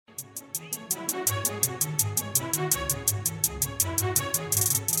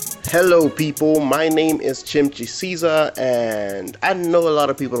Hello people, my name is Chimchi Caesar and I know a lot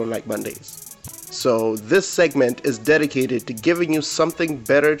of people don't like Mondays. So this segment is dedicated to giving you something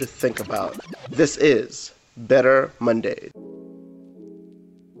better to think about. This is Better Monday.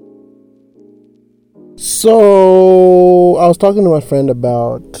 So I was talking to my friend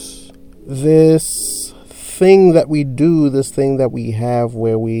about this thing that we do, this thing that we have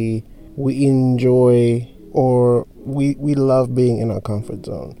where we enjoy or we love being in our comfort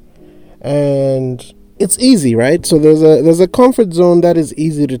zone. And it's easy, right? So there's a comfort zone that is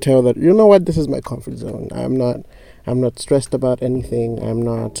easy to tell that, you know what, this is my comfort zone. I'm not stressed about anything.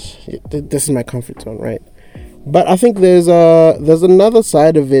 This is my comfort zone, right? But I think there's another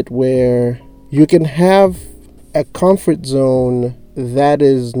side of it where you can have a comfort zone that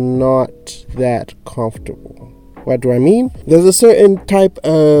is not that comfortable. What do I mean? There's a certain type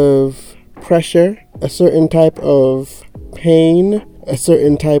of pressure, a certain type of pain, a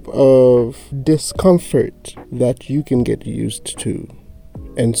certain type of discomfort that you can get used to.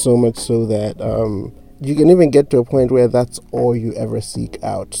 And so much so that you can even get to a point where that's all you ever seek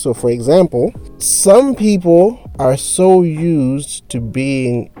out. So for example, some people are so used to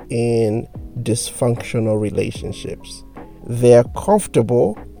being in dysfunctional relationships. They're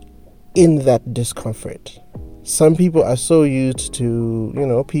comfortable in that discomfort. Some people are so used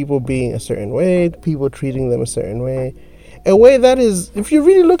to, people being a certain way, people treating them a certain way. A way that is, if you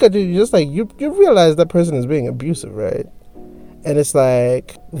really look at it, you're just like, you realize that person is being abusive, right? And it's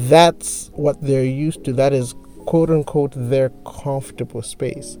like, that's what they're used to. That is, quote unquote, their comfortable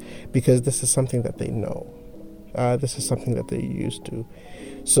space. Because this is something that they know. This is something that they're used to.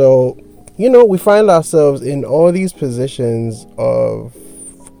 So, we find ourselves in all these positions of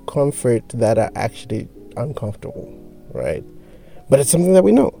comfort that are actually uncomfortable, right? But it's something that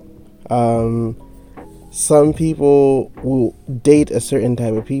we know. Some people will date a certain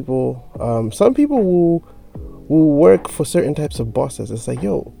type of people. Some people will work for certain types of bosses. It's like,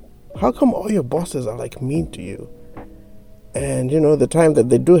 yo, how come all your bosses are like mean to you? And the time that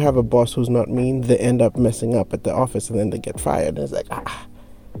they do have a boss who's not mean, they end up messing up at the office and then they get fired. And it's like,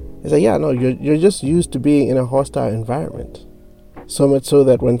 It's like, yeah, no, you're just used to being in a hostile environment. So much so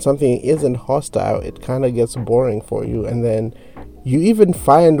that when something isn't hostile, it kind of gets boring for you. And then you even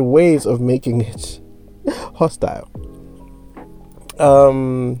find ways of making it hostile.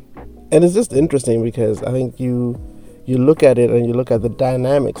 And it's just interesting because I think you look at it and you look at the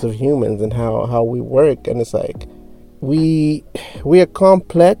dynamics of humans and how we work, and it's like we are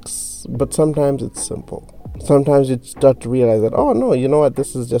complex, but sometimes it's simple. Sometimes you start to realize that, oh no, you know what,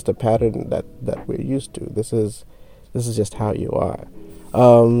 this is just a pattern that we're used to. This is just how you are.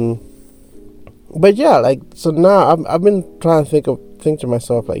 But yeah, so now I've been trying to think to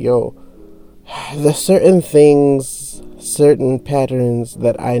myself, like, yo, there's certain things, certain patterns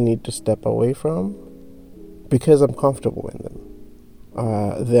that I need to step away from because I'm comfortable in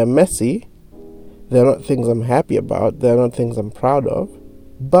them. They're messy. They're not things I'm happy about. They're not things I'm proud of,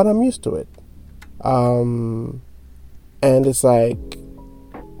 but I'm used to it. And it's like,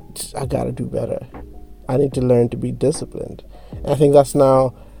 I gotta do better. I need to learn to be disciplined. And I think that's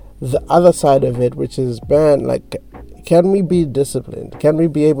now the other side of it, which is, man, like, can we be disciplined? Can we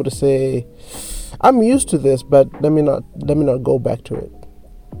be able to say, I'm used to this, but let me not go back to it.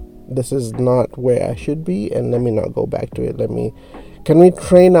 This is not where I should be, and let me not go back to it. Can we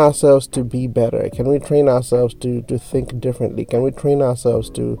train ourselves to be better? Can we train ourselves to think differently? Can we train ourselves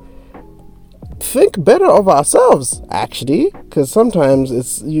to think better of ourselves, actually? Because sometimes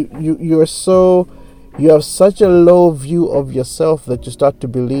it's you have such a low view of yourself that you start to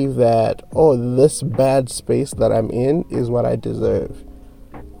believe that, oh, this bad space that I'm in is what I deserve.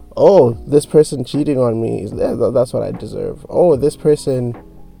 Oh, this person cheating on me, that's what I deserve. Oh, this person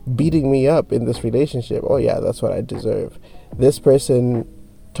beating me up in this relationship, oh yeah, that's what I deserve. This person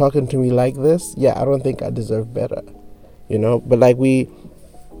talking to me like this, yeah, I don't think I deserve better. But like we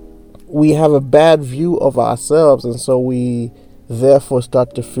have a bad view of ourselves, and so we therefore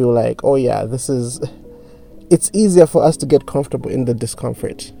start to feel like, oh yeah, it's easier for us to get comfortable in the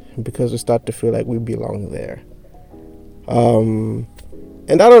discomfort because we start to feel like we belong there. And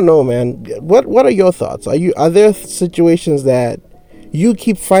I don't know, man, what are your thoughts? Are there situations that you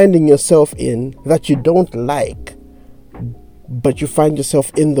keep finding yourself in that you don't like, but you find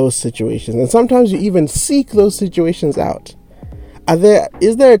yourself in those situations, and sometimes you even seek those situations out?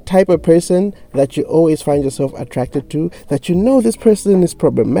 Is there a type of person that you always find yourself attracted to, that this person is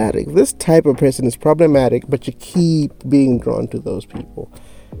problematic? This type of person is problematic, but you keep being drawn to those people.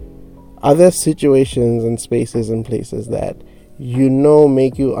 Are there situations and spaces and places that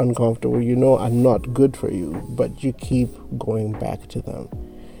make you uncomfortable, are not good for you, but you keep going back to them?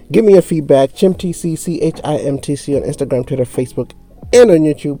 Give me your feedback. ChimTC, CHIMTC on Instagram, Twitter, Facebook, and on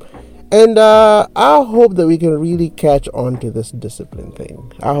YouTube. And I hope that we can really catch on to this discipline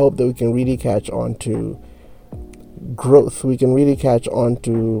thing. I hope that we can really catch on to growth. We can really catch on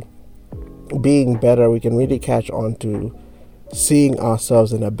to being better. We can really catch on to seeing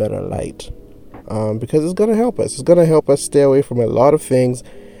ourselves in a better light. Because it's going to help us. It's going to help us stay away from a lot of things.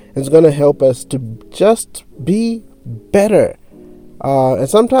 It's going to help us to just be better. And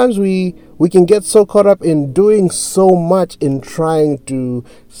sometimes we can get so caught up in doing so much in trying to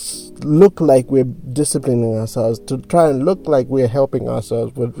look like we're disciplining ourselves, to try and look like we're helping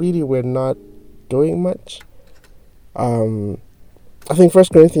ourselves, but really we're not doing much. I think 1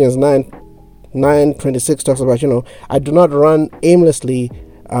 Corinthians 9:26 talks about, I do not run aimlessly.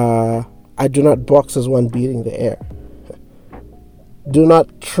 I do not box as one beating the air. Do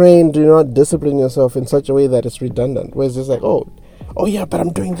not discipline yourself in such a way that it's redundant, where it's just like, oh yeah, but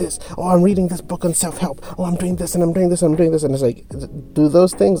I'm doing this. Oh, I'm reading this book on self-help. Oh, I'm doing this and I'm doing this and I'm doing this. And it's like, do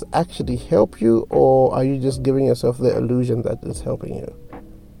those things actually help you, or are you just giving yourself the illusion that it's helping you?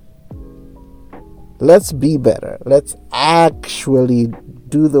 Let's be better. Let's actually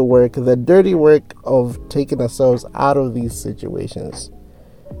do the work, the dirty work of taking ourselves out of these situations.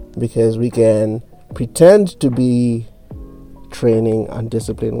 Because we can pretend to be training and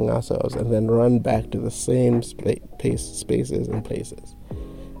disciplining ourselves and then run back to the same spaces and places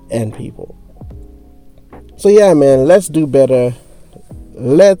and people. So yeah, man, let's do better.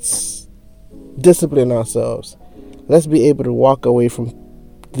 Let's discipline ourselves. Let's be able to walk away from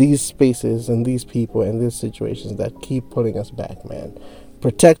these spaces and these people and these situations that keep pulling us back, man.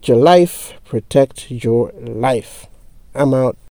 Protect your life. Protect your life. I'm out.